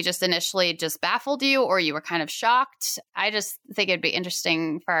that maybe just initially just baffled you or you were kind of shocked. I just think it'd be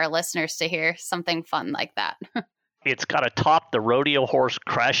interesting for our listeners to hear something fun like that. It's got to top the rodeo horse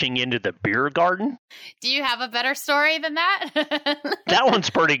crashing into the beer garden. Do you have a better story than that? That one's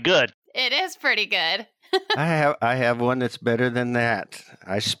pretty good. It is pretty good. I have one that's better than that.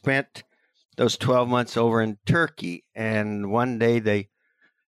 I spent those 12 months over in Turkey, and one day the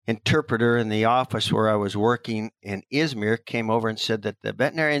interpreter in the office where I was working in Izmir came over and said that the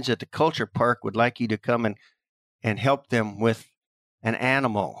veterinarians at the culture park would like you to come and help them with an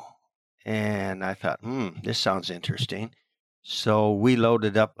animal. And I thought, this sounds interesting. So we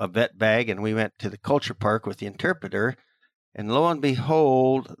loaded up a vet bag and we went to the culture park with the interpreter. And lo and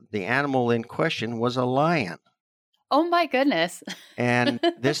behold, the animal in question was a lion. Oh, my goodness. And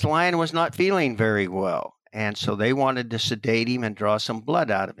this lion was not feeling very well. And so they wanted to sedate him and draw some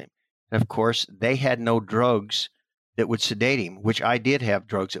blood out of him. And of course, they had no drugs that would sedate him, which I did have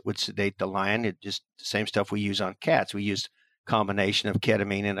drugs that would sedate the lion. It just the same stuff we use on cats. We used a combination of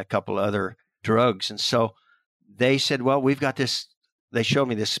ketamine and a couple other drugs. And so they said, well, we've got this. They showed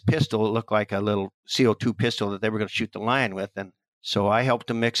me this pistol. It looked like a little CO2 pistol that they were going to shoot the lion with. And so I helped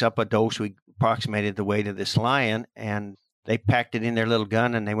them mix up a dose. We approximated the weight of this lion, and they packed it in their little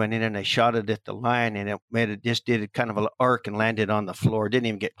gun, and they went in and they shot it at the lion, and it just did a kind of an arc and landed on the floor. Didn't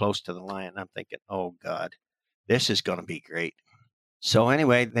even get close to the lion. I'm thinking, oh, God, this is going to be great. So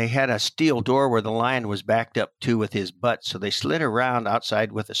anyway, they had a steel door where the lion was backed up to with his butt. So they slid around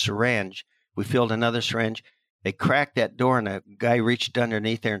outside with a syringe. We filled another syringe. They cracked that door, and a guy reached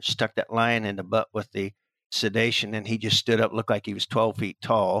underneath there and stuck that lion in the butt with the sedation, and he just stood up, looked like he was 12 feet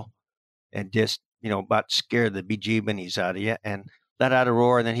tall, and just, about scared the bejeebies out of you, and let out a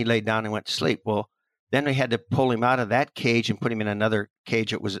roar, and then he laid down and went to sleep. Well, then we had to pull him out of that cage and put him in another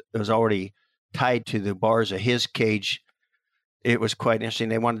cage. It was already tied to the bars of his cage. It was quite interesting.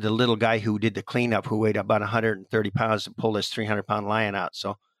 They wanted the little guy who did the cleanup, who weighed about 130 pounds, to pull this 300-pound lion out.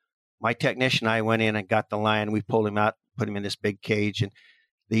 So my technician and I went in and got the lion. We pulled him out, put him in this big cage, and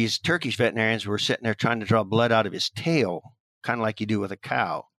these Turkish veterinarians were sitting there trying to draw blood out of his tail, kind of like you do with a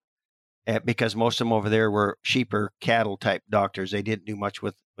cow, because most of them over there were sheep or cattle type doctors. They didn't do much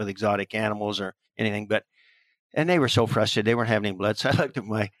with exotic animals or anything, and they were so frustrated. They weren't having any blood. So I looked at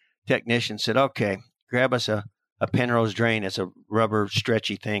my technician and said, okay, grab us a Penrose drain. It's a rubber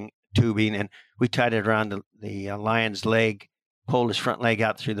stretchy thing, tubing, and we tied it around the lion's leg, pulled his front leg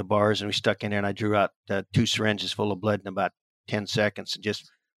out through the bars, and we stuck in there, and I drew out 2 syringes full of blood in about 10 seconds and just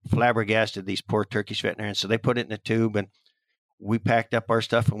flabbergasted these poor Turkish veterinarians. So they put it in a tube, and we packed up our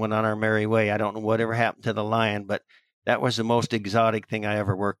stuff and went on our merry way. I don't know whatever happened to the lion, but that was the most exotic thing I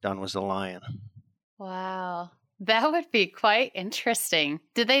ever worked on, was the lion. Wow. That would be quite interesting.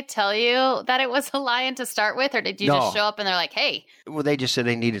 Did they tell you that it was a lion to start with, or did you just show up and they're like, hey? Well, they just said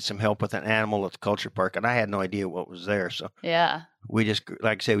they needed some help with an animal at the culture park, and I had no idea what was there. So yeah, we just,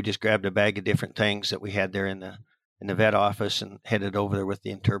 like I say, we just grabbed a bag of different things that we had there in the vet office and headed over there with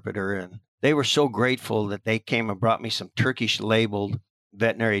the interpreter. And they were so grateful that they came and brought me some Turkish labeled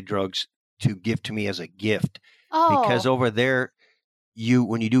veterinary drugs to give to me as a gift. Oh. Because over there,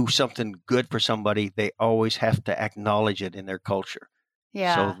 when you do something good for somebody, they always have to acknowledge it in their culture.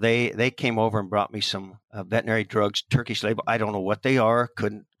 Yeah. So they came over and brought me some veterinary drugs, Turkish label. I don't know what they are,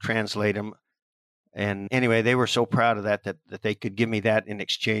 couldn't translate them. And anyway, they were so proud of that they could give me that in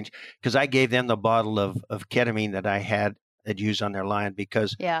exchange, because I gave them the bottle of ketamine that I had used on their lion,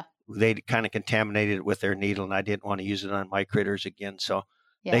 because Yeah. they kind of contaminated it with their needle, and I didn't want to use it on my critters again. So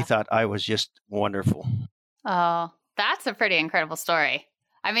they Yeah. thought I was just wonderful. Oh, that's a pretty incredible story.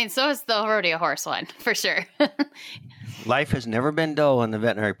 I mean, so is the rodeo horse one, for sure. Life has never been dull in the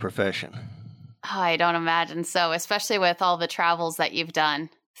veterinary profession. Oh, I don't imagine so, especially with all the travels that you've done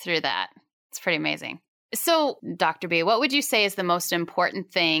through that. It's pretty amazing. So, Dr. B, what would you say is the most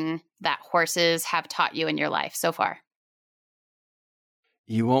important thing that horses have taught you in your life so far?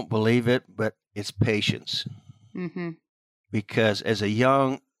 You won't believe it, but it's patience. Mm-hmm. Because as a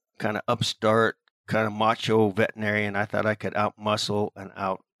young, kind of upstart, kind of macho veterinarian, I thought I could outmuscle and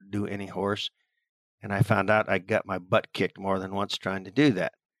outdo any horse. And I found out I got my butt kicked more than once trying to do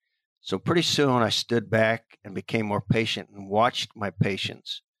that. So pretty soon I stood back and became more patient and watched my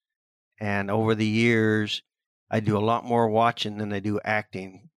patients. And over the years, I do a lot more watching than I do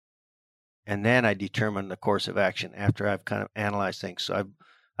acting. And then I determine the course of action after I've kind of analyzed things. So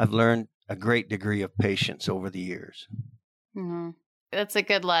I've learned a great degree of patience over the years. Mm-hmm. That's a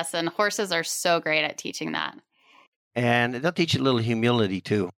good lesson. Horses are so great at teaching that. And they'll teach you a little humility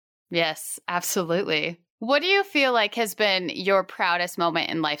too. Yes, absolutely. What do you feel like has been your proudest moment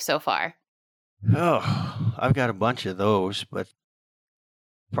in life so far? Oh, I've got a bunch of those, but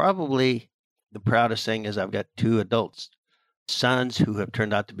probably the proudest thing is I've got 2 adult sons who have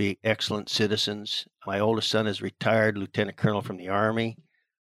turned out to be excellent citizens. My oldest son is retired lieutenant colonel from the Army,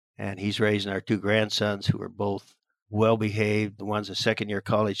 and he's raising our 2 grandsons who are both well-behaved. The one's a second-year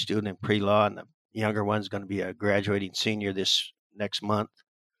college student in pre-law, and the younger one's going to be a graduating senior this next month,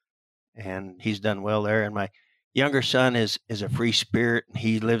 and he's done well there. And my younger son is a free spirit, and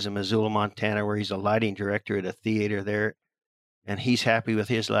he lives in Missoula, Montana, where he's a lighting director at a theater there, and he's happy with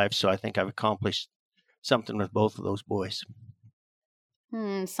his life. So I think I've accomplished something with both of those boys.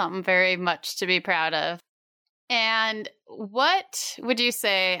 Something very much to be proud of. And what would you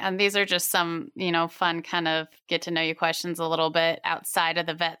say, and these are just some, fun kind of get to know you questions a little bit outside of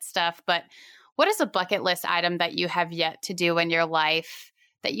the vet stuff, but what is a bucket list item that you have yet to do in your life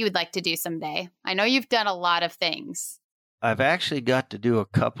that you would like to do someday? I know you've done a lot of things. I've actually got to do a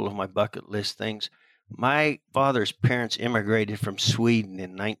couple of my bucket list things. My father's parents immigrated from Sweden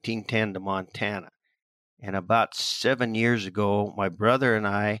in 1910 to Montana. And about 7 years ago, my brother and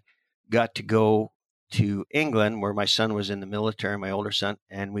I got to go to England, where my son was in the military, my older son,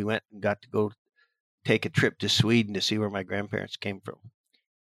 and we went and got to go take a trip to Sweden to see where my grandparents came from.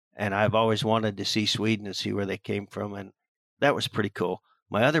 And I've always wanted to see Sweden and see where they came from, and that was pretty cool.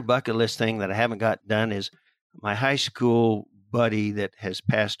 My other bucket list thing that I haven't got done is my high school buddy that has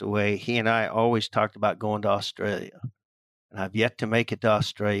passed away. He and I always talked about going to Australia, and I've yet to make it to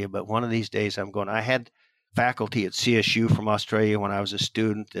Australia, but one of these days I'm going. I had faculty at CSU from Australia when I was a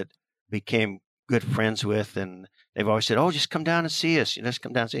student that became good friends with, and they've always said, "Oh, just come down and see us. Just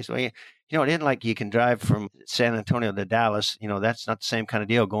come down and see us." Well, it isn't like you can drive from San Antonio to Dallas. That's not the same kind of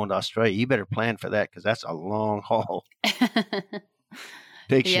deal going to Australia. You better plan for that, because that's a long haul.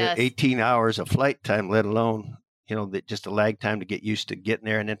 Takes Yes. you 18 hours of flight time, let alone, just a lag time to get used to getting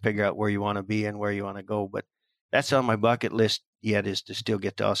there and then figure out where you want to be and where you want to go. But that's on my bucket list yet, is to still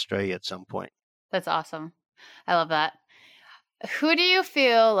get to Australia at some point. That's awesome. I love that. Who do you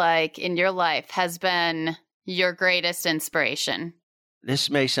feel like in your life has been your greatest inspiration?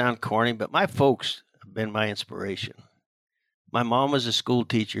 This may sound corny, but my folks have been my inspiration. My mom was a school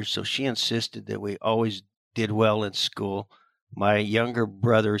teacher, so she insisted that we always did well in school. My younger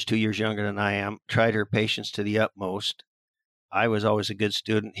brother is 2 years younger than I am, tried her patience to the utmost. I was always a good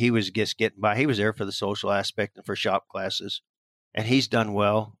student. He was just getting by. He was there for the social aspect and for shop classes, and he's done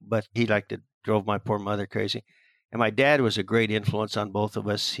well, but he drove my poor mother crazy. And my dad was a great influence on both of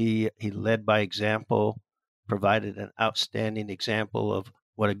us. He led by example, provided an outstanding example of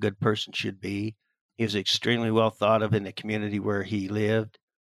what a good person should be. He was extremely well thought of in the community where he lived,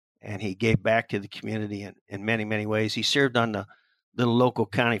 and he gave back to the community in many, many ways. He served on the little local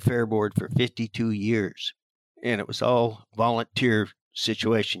county fair board for 52 years, and it was all volunteer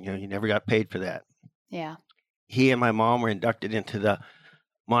situation. You never got paid for that. Yeah. He and my mom were inducted into the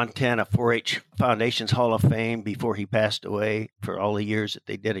Montana 4-H Foundation's Hall of Fame before he passed away, for all the years that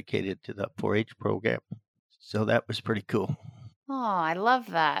they dedicated to the 4-H program. So that was pretty cool. Oh, I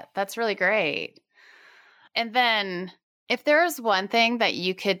love that. That's really great. And then if there's one thing that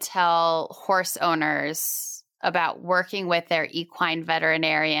you could tell horse owners about working with their equine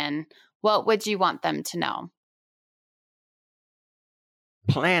veterinarian, what would you want them to know?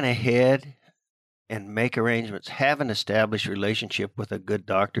 Plan ahead and make arrangements. Have an established relationship with a good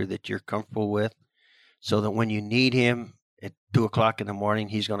doctor that you're comfortable with. so that when you need him at 2:00 in the morning,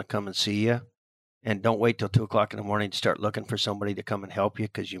 he's going to come and see you. And don't wait till 2:00 in the morning to start looking for somebody to come and help you,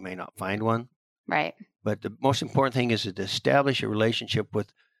 because you may not find one. Right. But the most important thing is to establish a relationship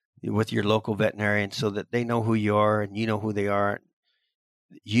with your local veterinarian so that they know who you are and you know who they are.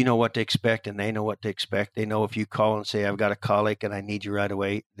 You know what to expect and they know what to expect. They know if you call and say, I've got a colic and I need you right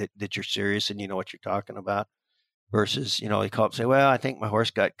away, that you're serious and you know what you're talking about. Versus, they call up and say, well, I think my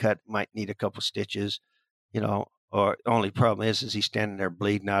horse got cut, might need a couple stitches, or the only problem is he's standing there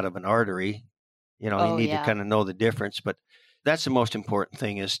bleeding out of an artery. You need to kind of know the difference. But that's the most important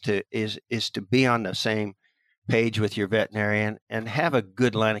thing is to be on the same page with your veterinarian and have a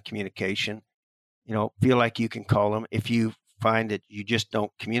good line of communication. Feel like you can call them. If you find that you just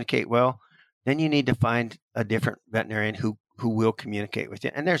don't communicate well, then you need to find a different veterinarian who will communicate with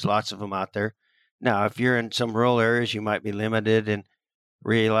you. And there's lots of them out there. Now, if you're in some rural areas, you might be limited and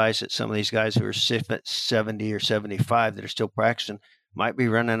realize that some of these guys who are 70 or 75 that are still practicing might be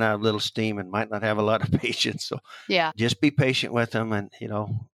running out of little steam and might not have a lot of patience. So just be patient with them. And,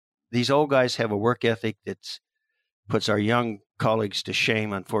 these old guys have a work ethic that puts our young colleagues to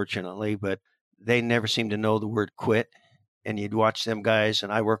shame, unfortunately, but they never seem to know the word quit. And you'd watch them guys,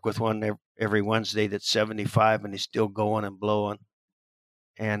 and I work with one every Wednesday that's 75 and he's still going and blowing.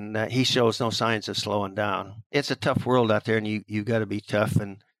 And he shows no signs of slowing down. It's a tough world out there, and you got to be tough,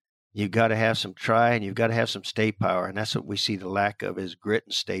 and you've got to have some try, and you've got to have some stay power. And that's what we see the lack of, is grit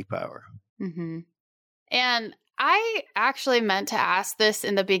and stay power. Mm-hmm. And I actually meant to ask this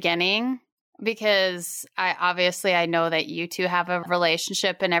in the beginning because I know that you two have a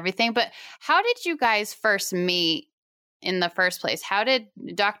relationship and everything, but how did you guys first meet in the first place? How did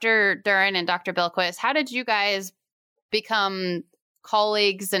Dr. Duren and Dr. Billquist, how did you guys become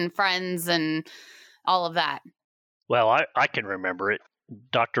colleagues and friends and all of that? Well, I can remember it.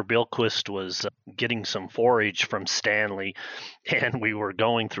 Dr. Billquist was getting some forage from Stanley, and we were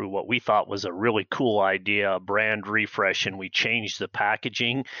going through what we thought was a really cool idea, a brand refresh, and we changed the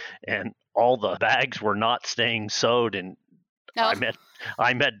packaging, and all the bags were not staying sewed. And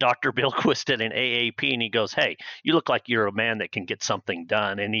I met Dr. Billquist at an AAP, and he goes, "Hey, you look like you're a man that can get something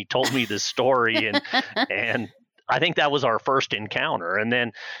done." And he told me this story, and I think that was our first encounter. And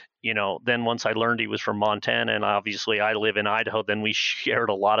then, then once I learned he was from Montana, and obviously I live in Idaho, then we shared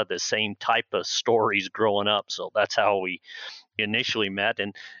a lot of the same type of stories growing up. So that's how we initially met.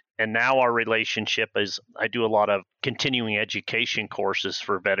 And now our relationship is, I do a lot of continuing education courses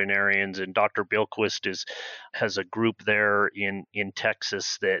for veterinarians, and Dr. Billquist has a group there in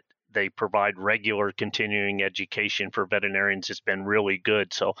Texas that they provide regular continuing education for veterinarians. It's been really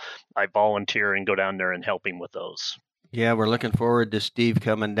good. So I volunteer and go down there and help him with those. Yeah, we're looking forward to Steve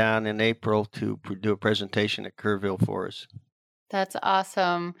coming down in April to do a presentation at Kerrville for us. That's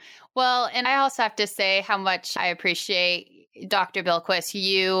awesome. Well, and I also have to say how much I appreciate, Dr. Billquist,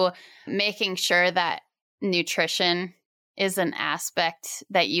 you making sure that nutrition is an aspect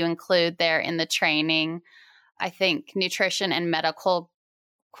that you include there in the training. I think nutrition and medical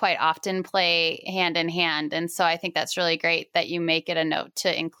quite often play hand in hand. And so I think that's really great that you make it a note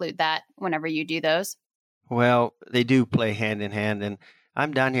to include that whenever you do those. Well, they do play hand in hand. And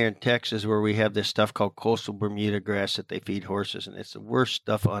I'm down here in Texas where we have this stuff called coastal Bermuda grass that they feed horses. And it's the worst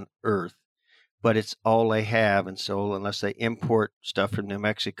stuff on earth, but it's all they have. And so unless they import stuff from New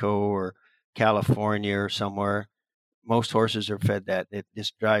Mexico or California or somewhere, most horses are fed that. It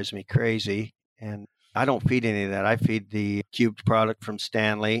just drives me crazy. And I don't feed any of that. I feed the cubed product from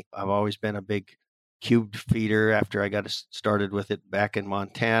Stanley. I've always been a big cubed feeder after I got started with it back in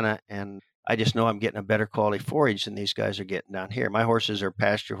Montana. And I just know I'm getting a better quality forage than these guys are getting down here. My horses are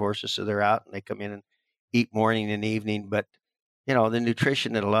pasture horses, so they're out and they come in and eat morning and evening. But, the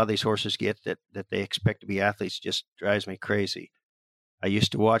nutrition that a lot of these horses get that they expect to be athletes just drives me crazy. I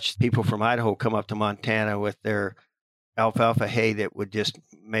used to watch people from Idaho come up to Montana with their alfalfa hay that would just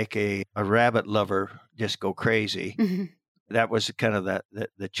make a rabbit lover just go crazy. Mm-hmm. That was kind of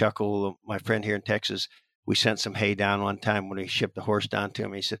the chuckle of my friend here in Texas. We sent some hay down one time when we shipped the horse down to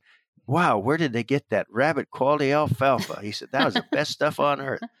him. He said, "Wow, where did they get that rabbit quality alfalfa?" He said, "That was the best stuff on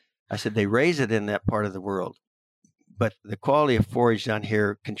earth." I said, "They raise it in that part of the world." But the quality of forage down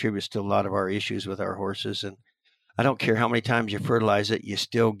here contributes to a lot of our issues with our horses. And I don't care how many times you fertilize it, you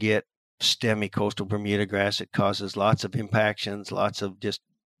still get stemmy coastal Bermuda grass. It causes lots of impactions, lots of just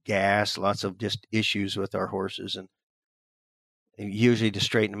gas, lots of just issues with our horses. And usually to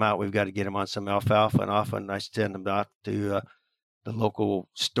straighten them out, we've got to get them on some alfalfa. And often I send them out to the local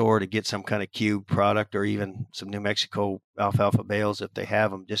store to get some kind of cube product or even some New Mexico alfalfa bales if they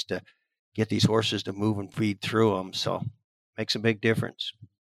have them, just to get these horses to move and feed through them. So it makes a big difference.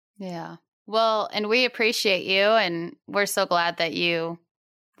 Yeah. Well, and we appreciate you, and we're so glad that you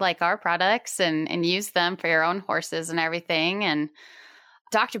like our products and use them for your own horses and everything. And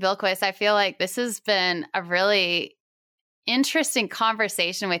Dr. Billquist, I feel like this has been a really interesting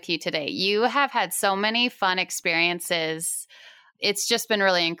conversation with you today. You have had so many fun experiences. It's just been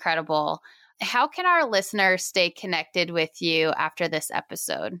really incredible. How can our listeners stay connected with you after this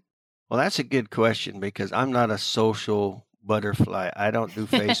episode? Well, that's a good question because I'm not a social butterfly. I don't do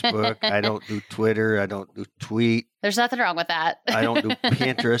Facebook. I don't do Twitter. I don't do tweet. There's nothing wrong with that. I don't do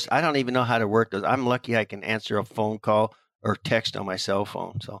Pinterest. I don't even know how to work those. I'm lucky I can answer a phone call or text on my cell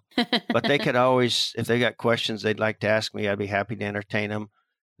phone. So, but they could always, if they got questions they'd like to ask me, I'd be happy to entertain them.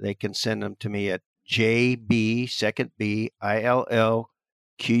 They can send them to me at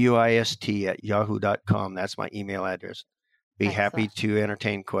jb_illquist@yahoo.com. That's my email address. Be happy to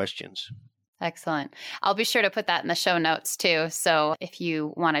entertain questions. Excellent. I'll be sure to put that in the show notes too. So if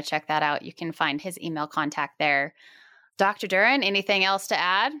you want to check that out, you can find his email contact there. Dr. Duren, anything else to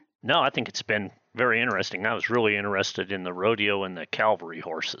add? No, I think it's been very interesting. I was really interested in the rodeo and the cavalry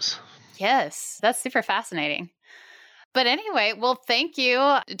horses. Yes, that's super fascinating. But anyway, well, thank you,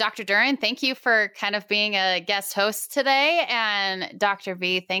 Dr. Duren. Thank you for kind of being a guest host today. And Dr.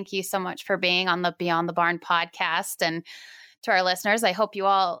 V, thank you so much for being on the Beyond the Barn podcast. And to our listeners, I hope you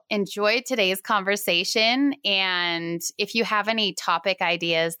all enjoyed today's conversation. And if you have any topic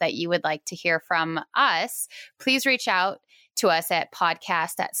ideas that you would like to hear from us, please reach out to us at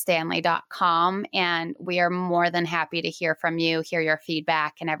podcast@stanley.com. And we are more than happy to hear from you, hear your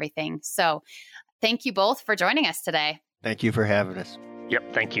feedback and everything. So thank you both for joining us today. Thank you for having us.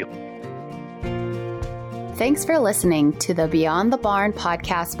 Yep, thank you. Thanks for listening to the Beyond the Barn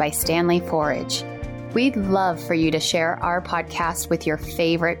podcast by Stanley Forage. We'd love for you to share our podcast with your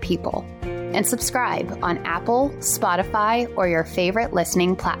favorite people and subscribe on Apple, Spotify, or your favorite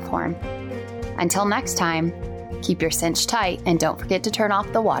listening platform. Until next time, keep your cinch tight and don't forget to turn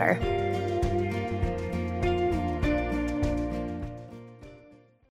off the water.